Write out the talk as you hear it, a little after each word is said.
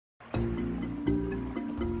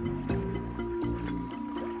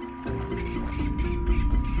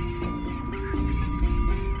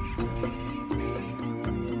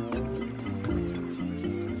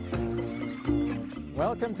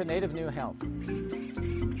Welcome to Native New Health.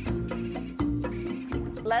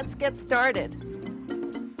 Let's get started.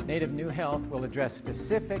 Native New Health will address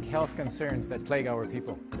specific health concerns that plague our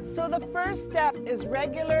people. So the first step is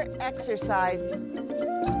regular exercise.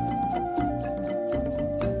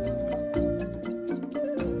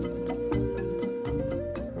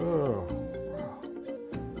 Oh,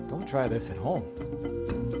 don't try this at home.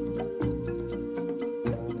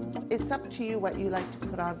 It's up to you what you like to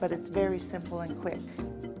put on, but it's very simple and quick.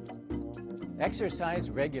 Exercise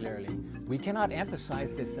regularly. We cannot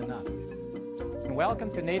emphasize this enough. And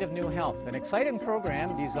welcome to Native New Health, an exciting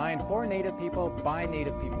program designed for Native people by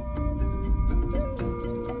Native people.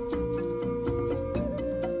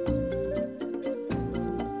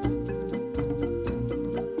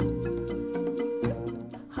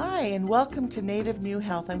 Hi, and welcome to Native New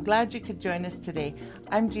Health. I'm glad you could join us today.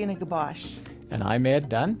 I'm Gina Gabosh. And I'm Ed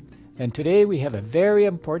Dunn, and today we have a very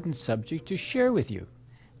important subject to share with you.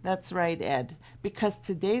 That's right, Ed, because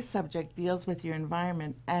today's subject deals with your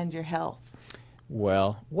environment and your health.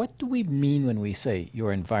 Well, what do we mean when we say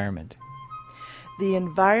your environment? The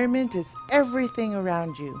environment is everything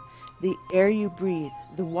around you. The air you breathe,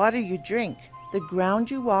 the water you drink, the ground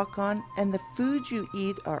you walk on, and the food you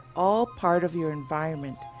eat are all part of your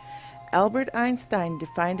environment. Albert Einstein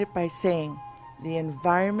defined it by saying, "The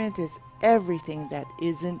environment is everything that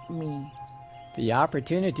isn't me." The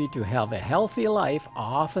opportunity to have a healthy life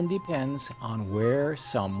often depends on where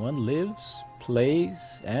someone lives, plays,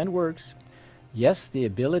 and works. Yes, the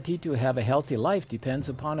ability to have a healthy life depends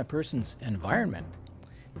upon a person's environment.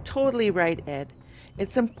 Totally right, Ed.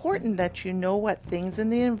 It's important that you know what things in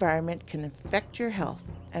the environment can affect your health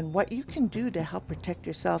and what you can do to help protect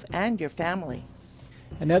yourself and your family.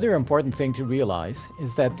 Another important thing to realize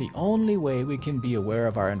is that the only way we can be aware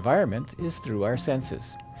of our environment is through our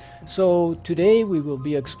senses. So today we will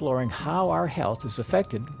be exploring how our health is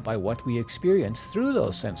affected by what we experience through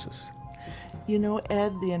those senses. You know,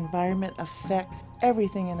 Ed, the environment affects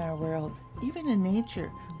everything in our world. Even in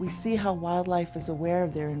nature, we see how wildlife is aware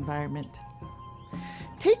of their environment.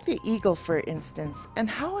 Take the eagle, for instance, and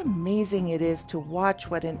how amazing it is to watch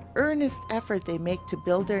what an earnest effort they make to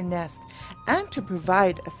build their nest and to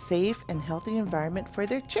provide a safe and healthy environment for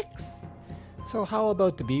their chicks. So how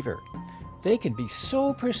about the beaver? They can be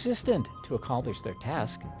so persistent to accomplish their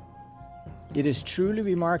task. It is truly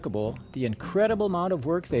remarkable the incredible amount of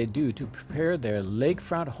work they do to prepare their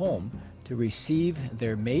lakefront home to receive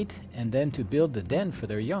their mate and then to build the den for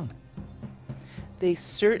their young. They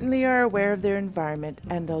certainly are aware of their environment,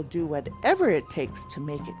 and they'll do whatever it takes to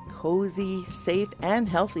make it cozy, safe, and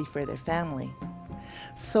healthy for their family.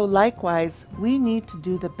 So likewise, we need to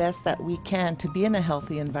do the best that we can to be in a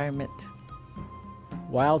healthy environment.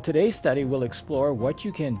 While today's study will explore what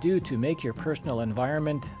you can do to make your personal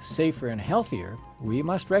environment safer and healthier, we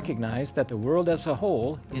must recognize that the world as a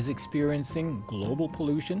whole is experiencing global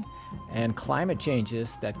pollution and climate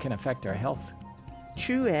changes that can affect our health.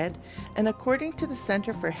 True, Ed, and according to the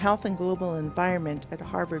Center for Health and Global Environment at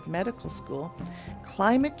Harvard Medical School,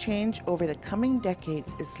 climate change over the coming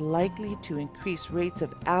decades is likely to increase rates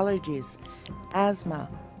of allergies, asthma,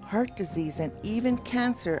 heart disease, and even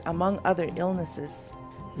cancer, among other illnesses.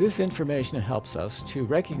 This information helps us to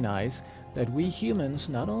recognize that we humans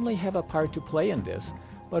not only have a part to play in this,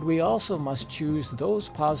 but we also must choose those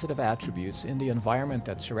positive attributes in the environment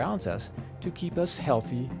that surrounds us to keep us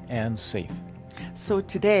healthy and safe. So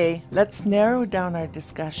today, let's narrow down our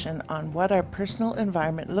discussion on what our personal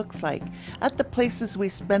environment looks like at the places we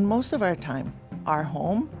spend most of our time, our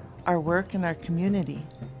home, our work, and our community.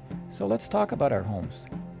 So let's talk about our homes.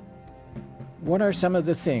 What are some of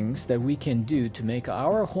the things that we can do to make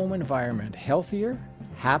our home environment healthier,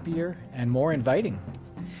 happier, and more inviting?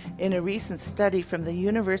 In a recent study from the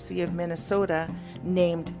University of Minnesota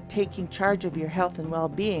named Taking Charge of Your Health and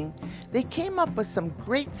Well-Being, they came up with some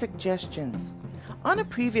great suggestions. On a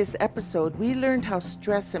previous episode, we learned how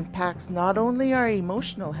stress impacts not only our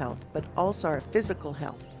emotional health, but also our physical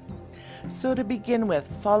health. So to begin with,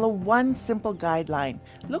 follow one simple guideline.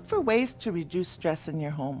 Look for ways to reduce stress in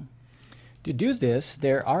your home. To do this,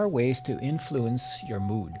 there are ways to influence your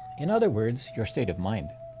mood. In other words, your state of mind.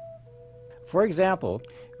 For example,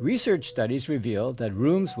 research studies reveal that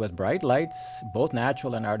rooms with bright lights, both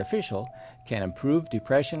natural and artificial, can improve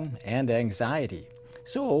depression and anxiety.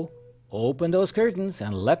 So, open those curtains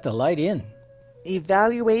and let the light in.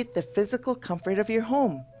 Evaluate the physical comfort of your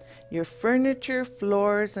home, your furniture,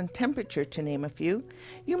 floors, and temperature, to name a few.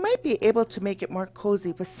 You might be able to make it more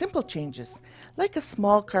cozy with simple changes, like a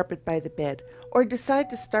small carpet by the bed, or decide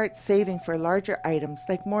to start saving for larger items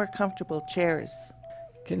like more comfortable chairs.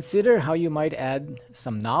 Consider how you might add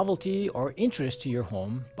some novelty or interest to your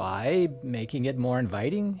home by making it more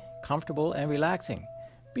inviting, comfortable, and relaxing.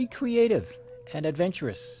 Be creative and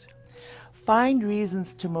adventurous. Find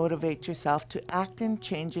reasons to motivate yourself to act in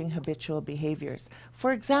changing habitual behaviors.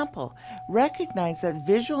 For example, recognize that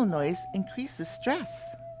visual noise increases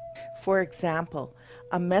stress. For example,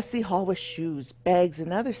 a messy haul with shoes, bags,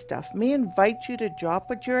 and other stuff may invite you to drop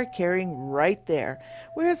what you are carrying right there,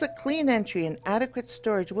 whereas a clean entry and adequate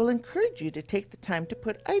storage will encourage you to take the time to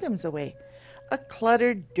put items away. A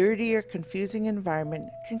cluttered, dirty, or confusing environment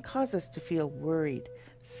can cause us to feel worried,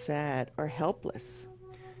 sad, or helpless.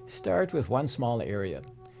 Start with one small area.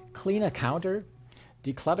 Clean a counter,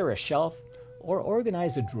 declutter a shelf, or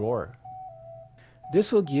organize a drawer.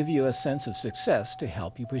 This will give you a sense of success to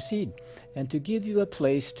help you proceed and to give you a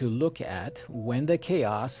place to look at when the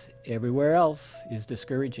chaos everywhere else is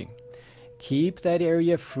discouraging. Keep that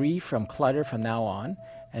area free from clutter from now on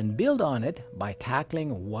and build on it by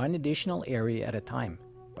tackling one additional area at a time.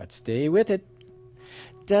 But stay with it.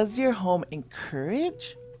 Does your home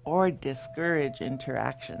encourage or discourage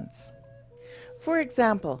interactions? For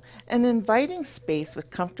example, an inviting space with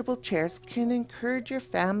comfortable chairs can encourage your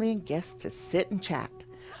family and guests to sit and chat.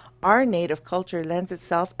 Our native culture lends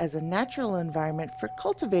itself as a natural environment for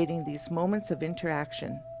cultivating these moments of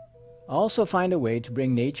interaction. Also find a way to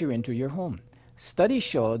bring nature into your home. Studies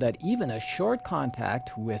show that even a short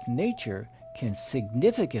contact with nature can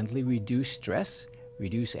significantly reduce stress,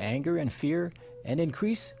 reduce anger and fear, and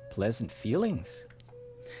increase pleasant feelings.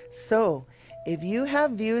 So, if you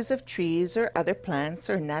have views of trees or other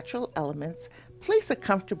plants or natural elements, place a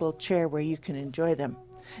comfortable chair where you can enjoy them.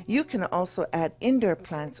 You can also add indoor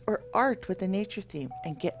plants or art with a nature theme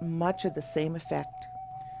and get much of the same effect.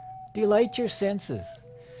 Delight your senses.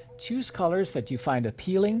 Choose colors that you find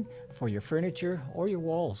appealing for your furniture or your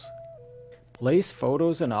walls. Place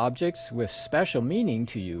photos and objects with special meaning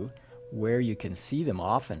to you where you can see them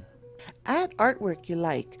often. Add artwork you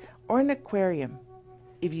like or an aquarium.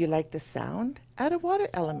 If you like the sound, add a water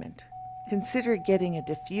element. Consider getting a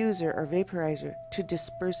diffuser or vaporizer to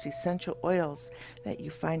disperse essential oils that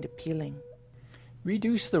you find appealing.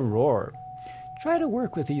 Reduce the roar. Try to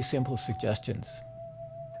work with these simple suggestions.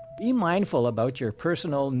 Be mindful about your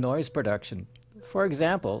personal noise production. For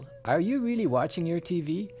example, are you really watching your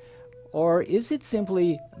TV? Or is it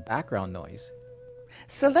simply background noise?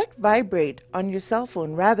 Select vibrate on your cell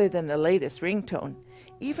phone rather than the latest ringtone.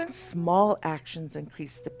 Even small actions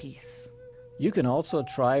increase the peace. You can also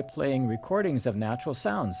try playing recordings of natural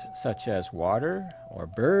sounds, such as water or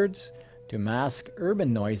birds, to mask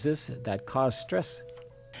urban noises that cause stress.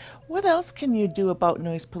 What else can you do about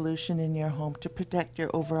noise pollution in your home to protect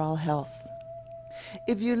your overall health?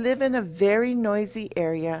 If you live in a very noisy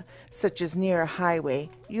area, such as near a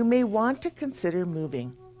highway, you may want to consider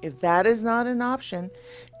moving. If that is not an option,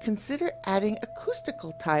 consider adding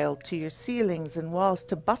acoustical tile to your ceilings and walls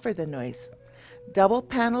to buffer the noise.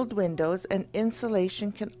 Double-paneled windows and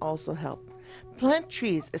insulation can also help. Plant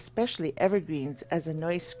trees, especially evergreens, as a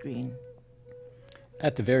noise screen.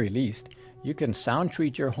 At the very least, you can sound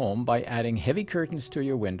treat your home by adding heavy curtains to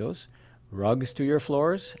your windows, rugs to your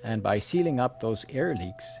floors, and by sealing up those air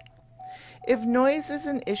leaks. If noise is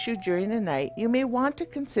an issue during the night, you may want to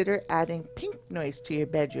consider adding pink noise to your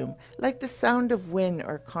bedroom, like the sound of wind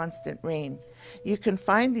or constant rain. You can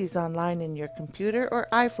find these online in your computer or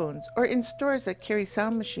iPhones, or in stores that carry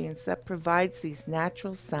sound machines that provides these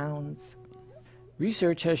natural sounds.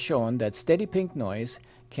 Research has shown that steady pink noise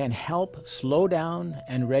can help slow down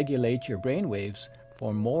and regulate your brain waves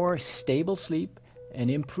for more stable sleep and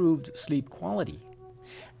improved sleep quality.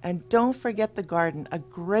 And don't forget the garden, a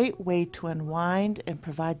great way to unwind and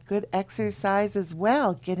provide good exercise as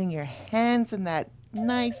well, getting your hands in that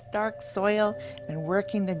nice dark soil and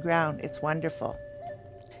working the ground. It's wonderful.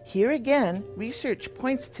 Here again, research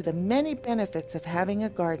points to the many benefits of having a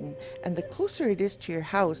garden, and the closer it is to your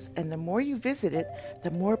house and the more you visit it, the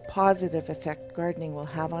more positive effect gardening will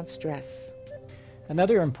have on stress.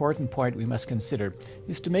 Another important point we must consider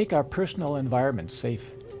is to make our personal environment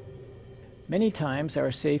safe. Many times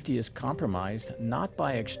our safety is compromised not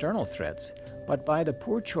by external threats, but by the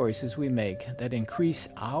poor choices we make that increase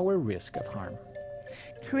our risk of harm.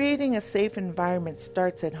 Creating a safe environment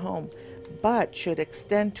starts at home, but should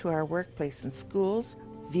extend to our workplace and schools,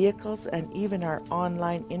 vehicles, and even our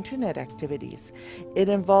online internet activities. It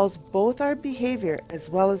involves both our behavior as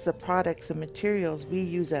well as the products and materials we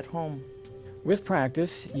use at home. With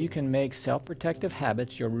practice, you can make self-protective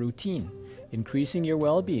habits your routine, increasing your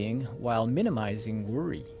well-being while minimizing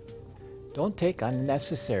worry. Don't take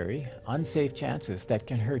unnecessary, unsafe chances that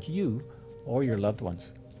can hurt you or your loved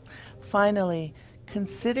ones. Finally,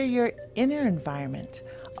 consider your inner environment,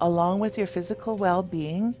 along with your physical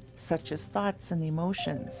well-being, such as thoughts and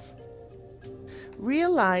emotions.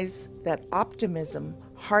 Realize that optimism,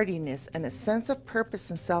 hardiness, and a sense of purpose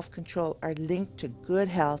and self-control are linked to good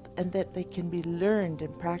health and that they can be learned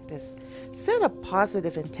and practiced. Set a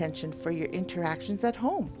positive intention for your interactions at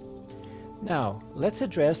home. Now, let's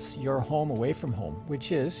address your home away from home,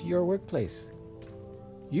 which is your workplace.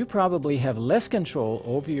 You probably have less control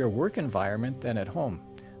over your work environment than at home,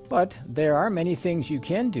 but there are many things you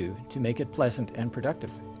can do to make it pleasant and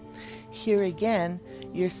productive. Here again,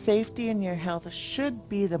 your safety and your health should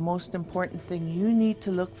be the most important thing you need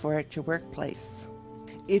to look for at your workplace.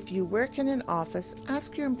 If you work in an office,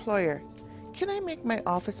 ask your employer, can I make my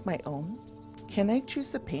office my own? Can I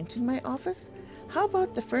choose the paint in my office? How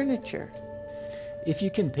about the furniture? If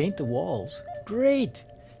you can paint the walls, great!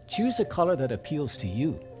 Choose a color that appeals to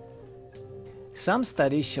you. Some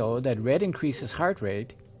studies show that red increases heart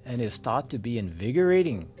rate and is thought to be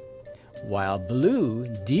invigorating, while blue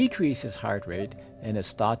decreases heart rate and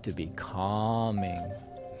is thought to be calming.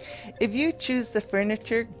 If you choose the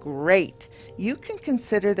furniture, great! You can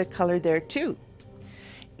consider the color there too.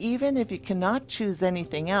 Even if you cannot choose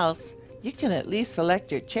anything else, you can at least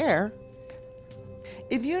select your chair.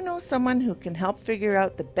 If you know someone who can help figure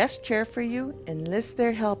out the best chair for you, enlist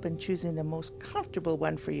their help in choosing the most comfortable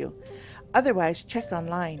one for you. Otherwise, check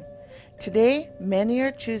online. Today, many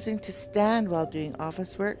are choosing to stand while doing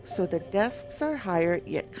office work, so the desks are higher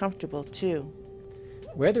yet comfortable too.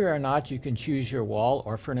 Whether or not you can choose your wall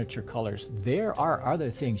or furniture colors, there are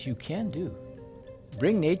other things you can do.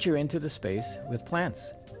 Bring nature into the space with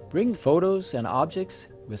plants. Bring photos and objects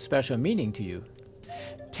with special meaning to you.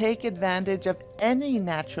 Take advantage of any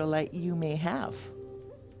natural light you may have.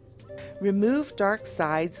 Remove dark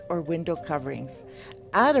sides or window coverings.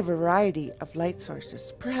 Add a variety of light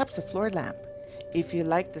sources, perhaps a floor lamp. If you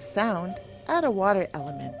like the sound, add a water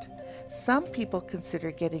element. Some people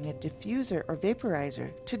consider getting a diffuser or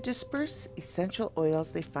vaporizer to disperse essential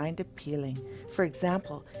oils they find appealing. For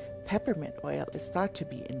example, peppermint oil is thought to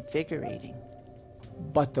be invigorating.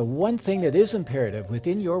 But the one thing that is imperative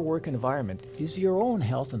within your work environment is your own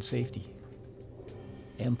health and safety.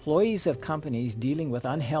 Employees of companies dealing with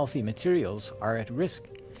unhealthy materials are at risk,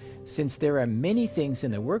 since there are many things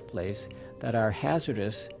in the workplace that are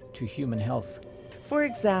hazardous to human health. For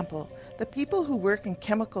example, the people who work in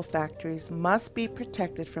chemical factories must be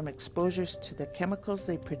protected from exposures to the chemicals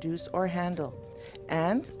they produce or handle.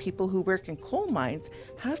 And people who work in coal mines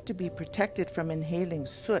have to be protected from inhaling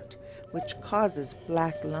soot, which causes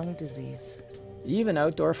black lung disease. Even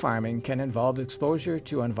outdoor farming can involve exposure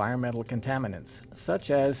to environmental contaminants,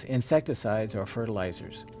 such as insecticides or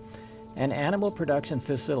fertilizers. And animal production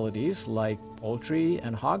facilities like poultry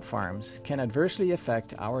and hog farms can adversely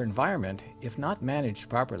affect our environment if not managed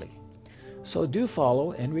properly. So do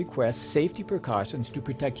follow and request safety precautions to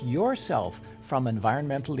protect yourself from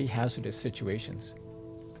environmentally hazardous situations.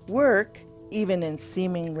 Work, even in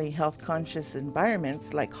seemingly health-conscious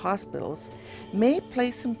environments like hospitals, may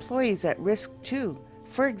place employees at risk too.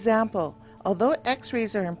 For example, although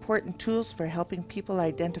X-rays are important tools for helping people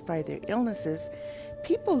identify their illnesses,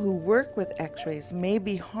 people who work with X-rays may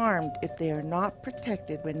be harmed if they are not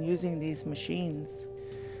protected when using these machines.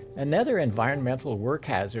 Another environmental work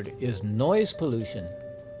hazard is noise pollution.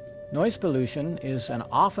 Noise pollution is an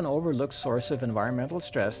often overlooked source of environmental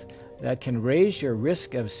stress that can raise your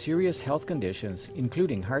risk of serious health conditions,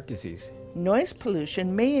 including heart disease. Noise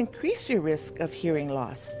pollution may increase your risk of hearing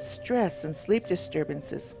loss, stress, and sleep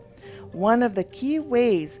disturbances. One of the key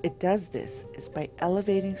ways it does this is by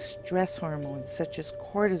elevating stress hormones such as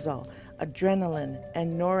cortisol, adrenaline,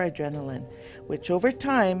 and noradrenaline, which over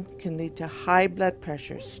time can lead to high blood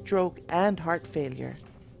pressure, stroke, and heart failure.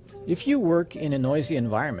 If you work in a noisy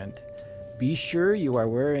environment, be sure you are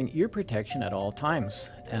wearing ear protection at all times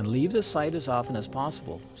and leave the site as often as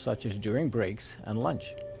possible, such as during breaks and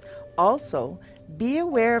lunch. Also, be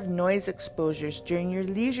aware of noise exposures during your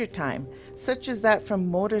leisure time, such as that from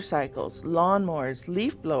motorcycles, lawnmowers,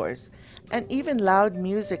 leaf blowers, and even loud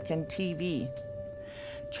music and TV.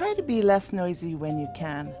 Try to be less noisy when you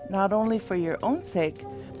can, not only for your own sake,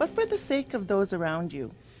 but for the sake of those around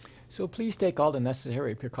you. So please take all the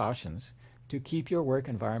necessary precautions to keep your work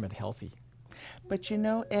environment healthy. But you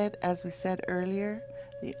know, Ed, as we said earlier,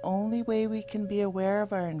 the only way we can be aware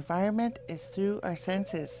of our environment is through our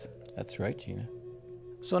senses. That's right, Gina.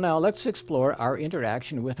 So now let's explore our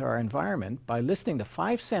interaction with our environment by listing the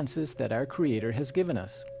 5 senses that our Creator has given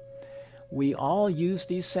us. We all use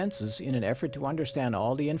these senses in an effort to understand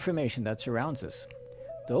all the information that surrounds us.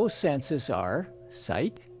 Those senses are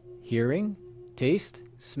sight, hearing, taste,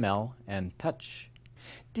 smell, and touch.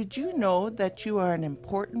 Did you know that you are an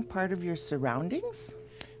important part of your surroundings?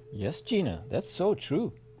 Yes, Gina, that's so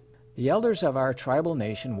true. The elders of our tribal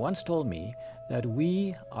nation once told me that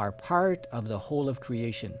we are part of the whole of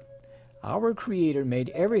creation. Our Creator made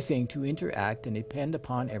everything to interact and depend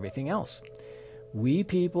upon everything else. We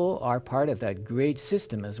people are part of that great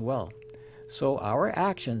system as well. So our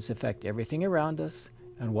actions affect everything around us,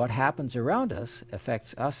 and what happens around us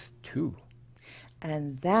affects us too.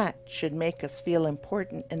 And that should make us feel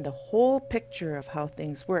important in the whole picture of how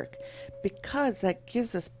things work, because that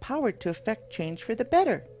gives us power to affect change for the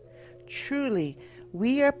better. Truly,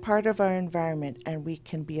 we are part of our environment and we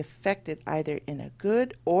can be affected either in a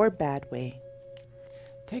good or bad way.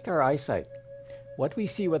 Take our eyesight. What we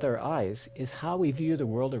see with our eyes is how we view the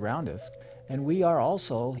world around us, and we are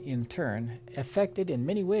also, in turn, affected in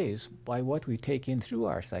many ways by what we take in through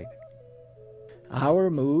our sight. Our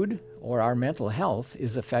mood or our mental health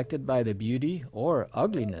is affected by the beauty or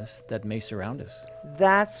ugliness that may surround us.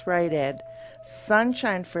 That's right, Ed.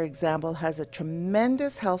 Sunshine, for example, has a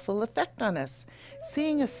tremendous healthful effect on us.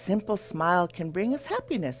 Seeing a simple smile can bring us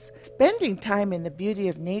happiness. Spending time in the beauty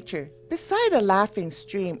of nature, beside a laughing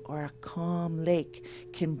stream or a calm lake,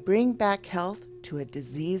 can bring back health to a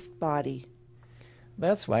diseased body.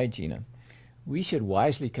 That's why, Gina, we should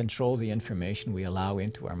wisely control the information we allow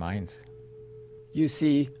into our minds. You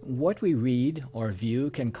see, what we read or view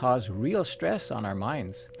can cause real stress on our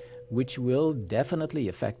minds, which will definitely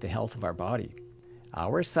affect the health of our body.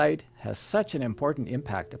 Our sight has such an important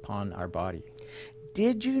impact upon our body.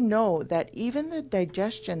 Did you know that even the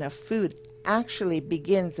digestion of food actually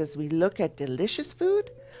begins as we look at delicious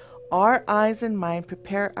food? Our eyes and mind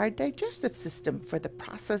prepare our digestive system for the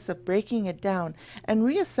process of breaking it down and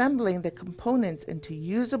reassembling the components into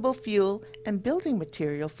usable fuel and building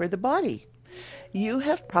material for the body. You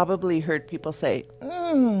have probably heard people say,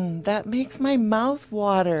 that makes my mouth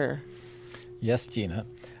water. Yes, Gina,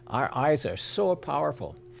 our eyes are so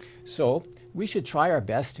powerful. So we should try our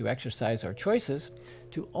best to exercise our choices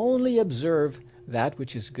to only observe that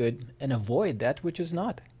which is good and avoid that which is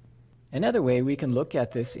not. Another way we can look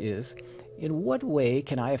at this is, in what way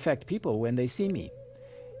can I affect people when they see me?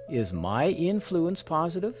 Is my influence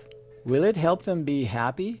positive? Will it help them be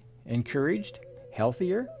happy, encouraged,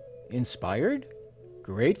 healthier, inspired,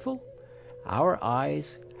 grateful? Our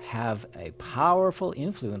eyes have a powerful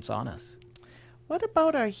influence on us. What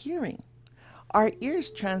about our hearing? Our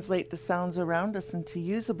ears translate the sounds around us into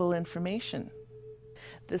usable information.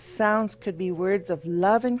 The sounds could be words of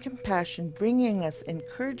love and compassion, bringing us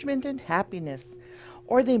encouragement and happiness,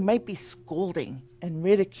 or they might be scolding and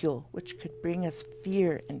ridicule, which could bring us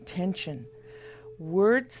fear and tension.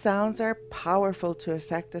 Word sounds are powerful to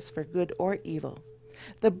affect us for good or evil.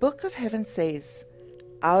 The Book of Heaven says,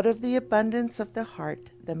 "Out of the abundance of the heart,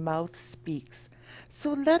 the mouth speaks."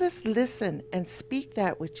 So let us listen and speak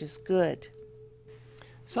that which is good.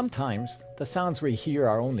 Sometimes the sounds we hear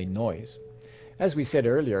are only noise. As we said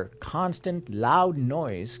earlier, constant, loud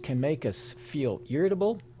noise can make us feel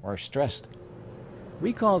irritable or stressed.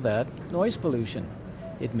 We call that noise pollution.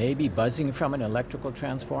 It may be buzzing from an electrical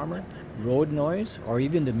transformer, road noise, or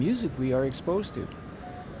even the music we are exposed to.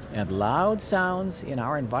 And loud sounds in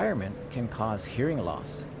our environment can cause hearing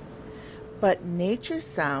loss. But nature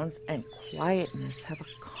sounds and quietness have a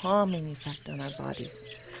calming effect on our bodies.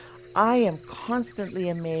 I am constantly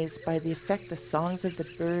amazed by the effect the songs of the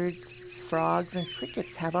birds, frogs, and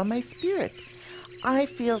crickets have on my spirit. I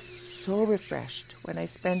feel so refreshed when I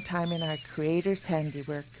spend time in our Creator's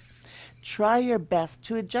handiwork. Try your best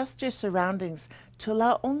to adjust your surroundings to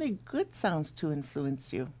allow only good sounds to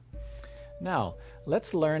influence you. Now,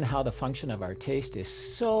 let's learn how the function of our taste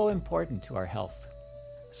is so important to our health.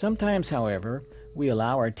 Sometimes, however, we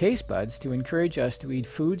allow our taste buds to encourage us to eat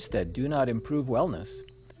foods that do not improve wellness.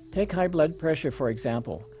 Take high blood pressure, for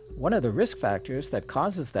example. One of the risk factors that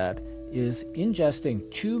causes that is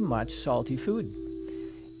ingesting too much salty food.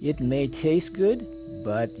 It may taste good,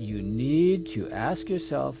 but you need to ask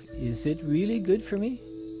yourself, is it really good for me?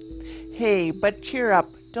 Hey, but cheer up.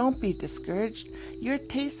 Don't be discouraged. Your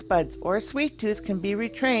taste buds or sweet tooth can be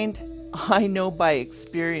retrained. I know by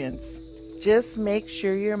experience. Just make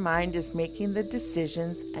sure your mind is making the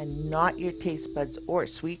decisions and not your taste buds or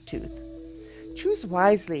sweet tooth. Choose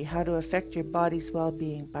wisely how to affect your body's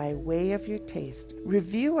well-being by way of your taste.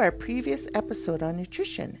 Review our previous episode on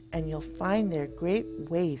nutrition, and you'll find there great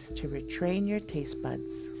ways to retrain your taste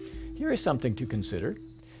buds. Here is something to consider.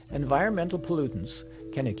 Environmental pollutants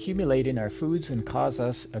can accumulate in our foods and cause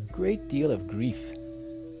us a great deal of grief.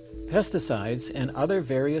 Pesticides and other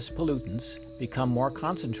various pollutants become more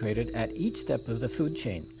concentrated at each step of the food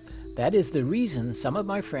chain. That is the reason some of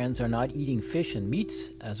my friends are not eating fish and meats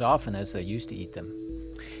as often as they used to eat them.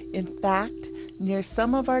 In fact, near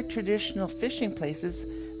some of our traditional fishing places,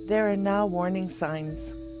 there are now warning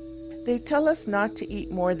signs. They tell us not to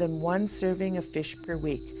eat more than one serving of fish per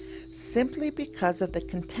week, simply because of the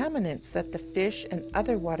contaminants that the fish and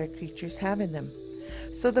other water creatures have in them.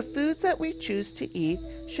 So the foods that we choose to eat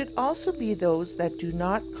should also be those that do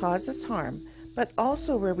not cause us harm, but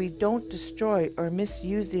also where we don't destroy or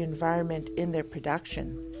misuse the environment in their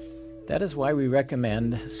production. That is why we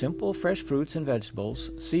recommend simple fresh fruits and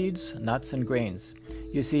vegetables, seeds, nuts, and grains.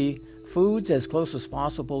 You see, foods as close as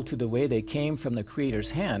possible to the way they came from the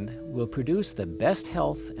Creator's hand will produce the best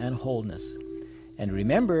health and wholeness. And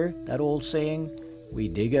remember that old saying, we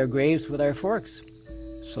dig our graves with our forks.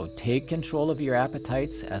 So take control of your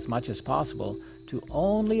appetites as much as possible to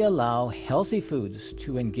only allow healthy foods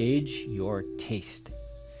to engage your taste.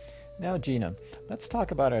 Now, Gina, let's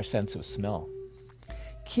talk about our sense of smell.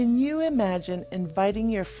 Can you imagine inviting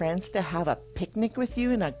your friends to have a picnic with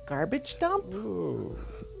you in a garbage dump? Ooh.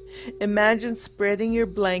 Imagine spreading your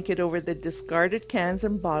blanket over the discarded cans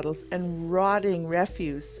and bottles and rotting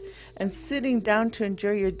refuse, and sitting down to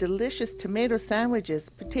enjoy your delicious tomato sandwiches,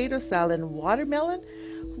 potato salad, and watermelon.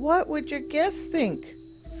 What would your guests think?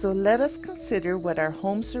 So let us consider what our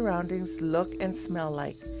home surroundings look and smell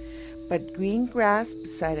like. But green grass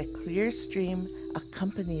beside a clear stream,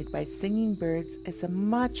 accompanied by singing birds, is a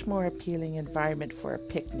much more appealing environment for a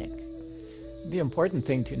picnic. The important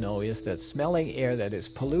thing to know is that smelling air that is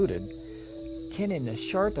polluted can, in the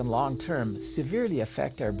short and long term, severely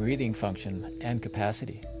affect our breathing function and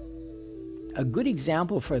capacity. A good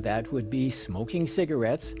example for that would be smoking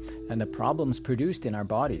cigarettes and the problems produced in our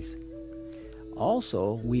bodies.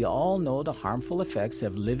 Also, we all know the harmful effects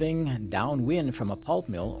of living downwind from a pulp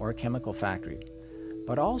mill or chemical factory.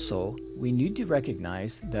 But also, we need to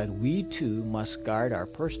recognize that we too must guard our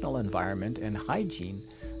personal environment and hygiene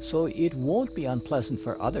so it won't be unpleasant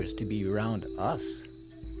for others to be around us.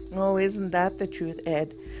 Oh, isn't that the truth,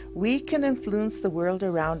 Ed? We can influence the world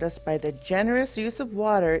around us by the generous use of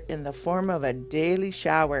water in the form of a daily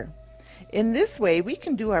shower. In this way, we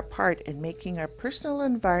can do our part in making our personal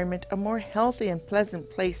environment a more healthy and pleasant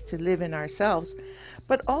place to live in ourselves,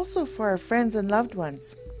 but also for our friends and loved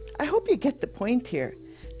ones. I hope you get the point here.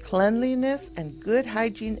 Cleanliness and good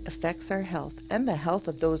hygiene affects our health and the health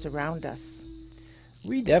of those around us.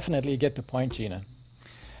 We definitely get the point, Gina.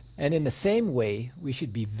 And in the same way, we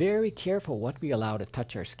should be very careful what we allow to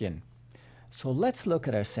touch our skin. So let's look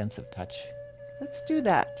at our sense of touch. Let's do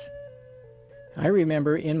that. I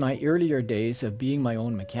remember in my earlier days of being my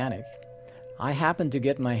own mechanic, I happened to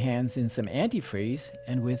get my hands in some antifreeze,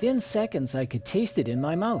 and within seconds I could taste it in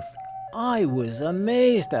my mouth. I was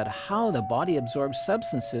amazed at how the body absorbs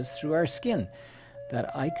substances through our skin,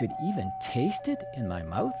 that I could even taste it in my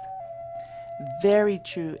mouth. Very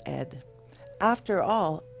true, Ed. After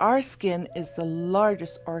all, our skin is the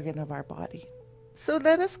largest organ of our body. So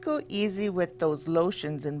let us go easy with those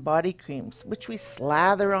lotions and body creams, which we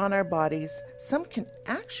slather on our bodies. Some can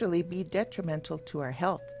actually be detrimental to our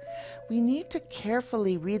health. We need to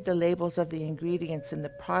carefully read the labels of the ingredients in the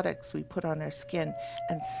products we put on our skin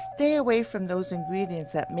and stay away from those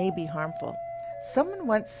ingredients that may be harmful. Someone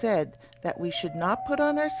once said that we should not put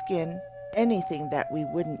on our skin anything that we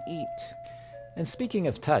wouldn't eat. And speaking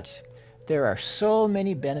of touch, there are so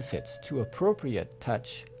many benefits to appropriate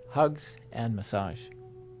touch, hugs, and massage.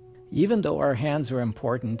 Even though our hands are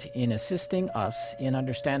important in assisting us in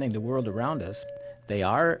understanding the world around us, they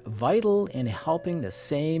are vital in helping the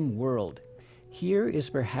same world. Here is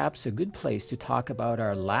perhaps a good place to talk about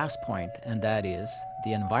our last point, and that is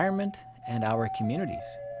the environment and our communities.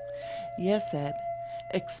 Yes, Ed.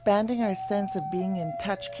 Expanding our sense of being in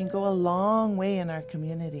touch can go a long way in our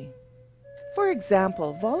community. For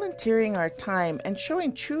example, volunteering our time and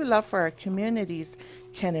showing true love for our communities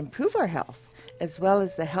can improve our health, as well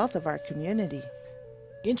as the health of our community.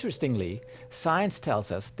 Interestingly, science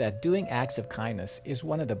tells us that doing acts of kindness is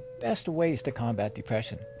one of the best ways to combat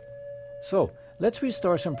depression. So, let's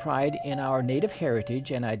restore some pride in our native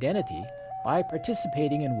heritage and identity by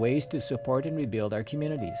participating in ways to support and rebuild our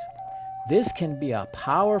communities. This can be a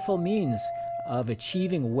powerful means of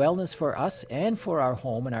achieving wellness for us and for our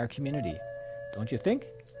home and our community. Don't you think?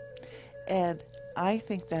 Ed, I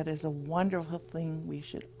think that is a wonderful thing we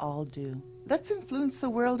should all do. Let's influence the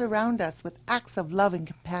world around us with acts of love and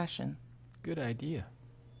compassion. Good idea.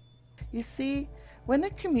 You see, when a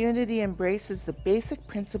community embraces the basic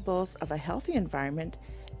principles of a healthy environment,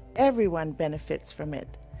 everyone benefits from it.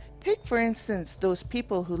 Take, for instance, those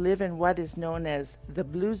people who live in what is known as the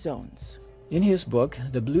blue zones. In his book,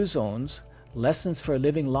 The Blue Zones, Lessons for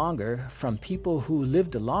Living Longer from People Who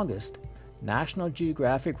Lived the Longest, National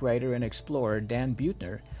Geographic writer and explorer Dan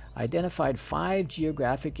Buettner identified 5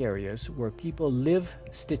 geographic areas where people live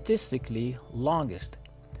statistically longest: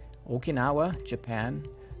 Okinawa, Japan;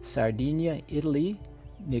 Sardinia, Italy;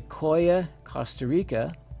 Nicoya, Costa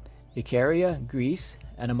Rica; Icaria, Greece;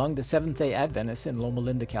 and among the Seventh-day Adventists in Loma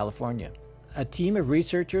Linda, California. A team of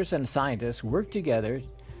researchers and scientists worked together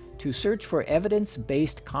to search for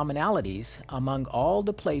evidence-based commonalities among all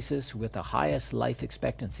the places with the highest life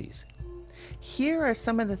expectancies. Here are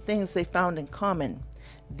some of the things they found in common.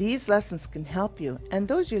 These lessons can help you and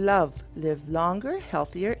those you love live longer,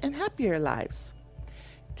 healthier, and happier lives.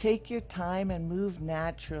 Take your time and move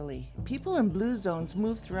naturally. People in blue zones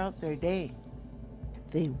move throughout their day.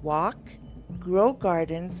 They walk, grow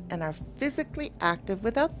gardens, and are physically active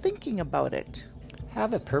without thinking about it.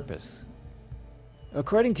 Have a purpose.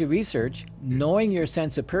 According to research, knowing your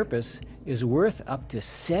sense of purpose is worth up to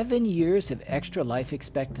 7 years of extra life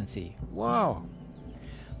expectancy. Wow!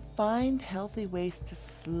 Find healthy ways to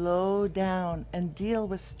slow down and deal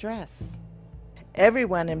with stress.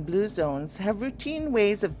 Everyone in blue zones have routine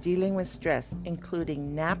ways of dealing with stress,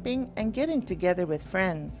 including napping and getting together with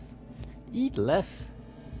friends. Eat less.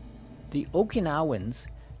 The Okinawans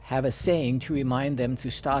have a saying to remind them to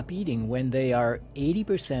stop eating when they are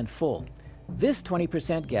 80% full. This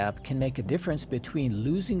 20% gap can make a difference between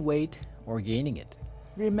losing weight or gaining it.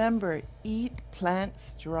 Remember, eat plant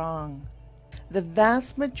strong. The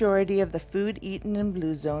vast majority of the food eaten in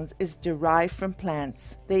blue zones is derived from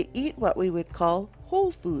plants. They eat what we would call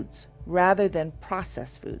whole foods rather than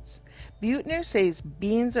processed foods. Buettner says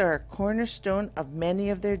beans are a cornerstone of many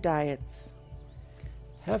of their diets.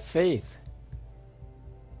 Have faith.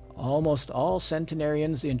 Almost all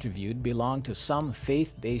centenarians interviewed belong to some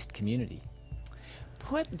faith-based community.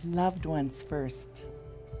 Put loved ones first.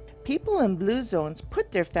 People in blue zones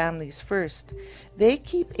put their families first. They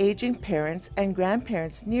keep aging parents and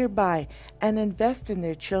grandparents nearby and invest in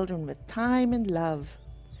their children with time and love.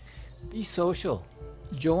 Be social.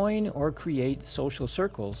 Join or create social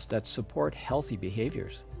circles that support healthy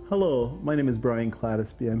behaviors. Hello, my name is Brian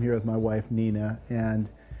Clattisby. I'm here with my wife Nina, and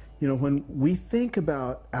when we think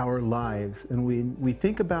about our lives and we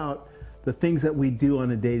think about the things that we do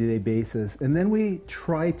on a day-to-day basis, and then we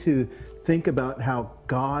try to think about how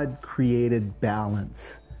God created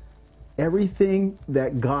balance. Everything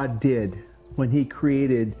that God did when He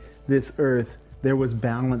created this earth, there was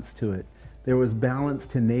balance to it. There was balance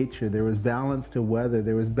to nature, there was balance to weather,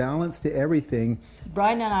 there was balance to everything.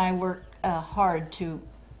 Brian and I work hard to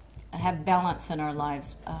have balance in our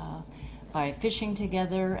lives by fishing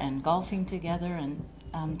together and golfing together and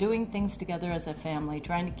doing things together as a family,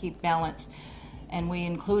 trying to keep balance, and we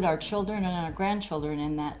include our children and our grandchildren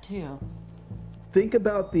in that too. Think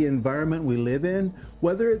about the environment we live in,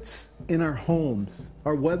 whether it's in our homes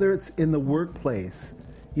or whether it's in the workplace.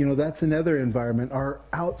 That's another environment, or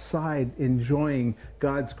outside enjoying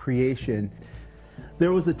God's creation.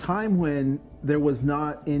 There was a time when there was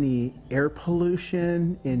not any air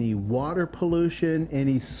pollution, any water pollution,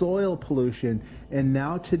 any soil pollution, and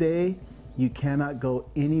now today you cannot go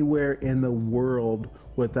anywhere in the world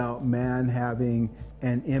without man having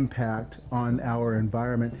an impact on our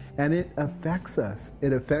environment. And it affects us.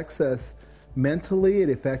 It affects us mentally, it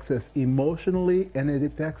affects us emotionally, and it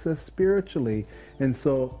affects us spiritually. And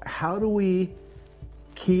so how do we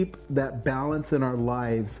keep that balance in our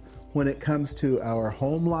lives when it comes to our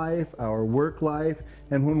home life, our work life,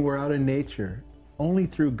 and when we're out in nature? Only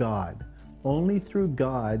through God. Only through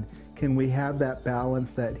God can we have that balance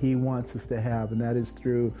that He wants us to have, and that is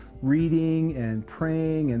through reading and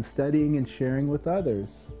praying and studying and sharing with others.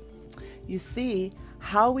 You see,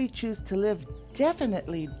 how we choose to live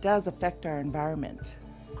definitely does affect our environment.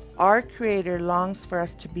 Our Creator longs for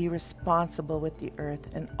us to be responsible with the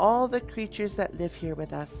earth and all the creatures that live here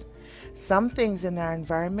with us. Some things in our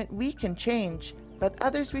environment we can change, but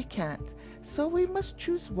others we can't. So we must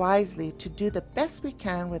choose wisely to do the best we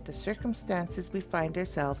can with the circumstances we find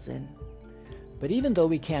ourselves in. But even though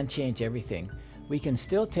we can't change everything, we can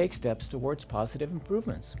still take steps towards positive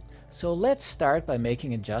improvements. So let's start by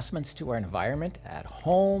making adjustments to our environment at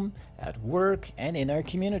home, at work, and in our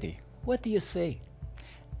community. What do you say?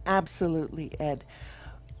 Absolutely, Ed.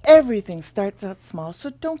 Everything starts out small, so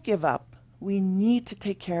don't give up. We need to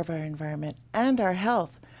take care of our environment and our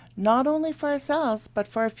health, not only for ourselves, but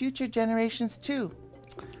for our future generations too.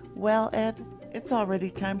 Well, Ed, it's already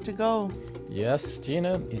time to go. Yes,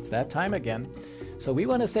 Gina, it's that time again. So we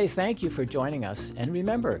want to say thank you for joining us. And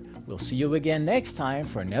remember, we'll see you again next time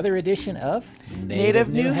for another edition of Native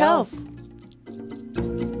New Health.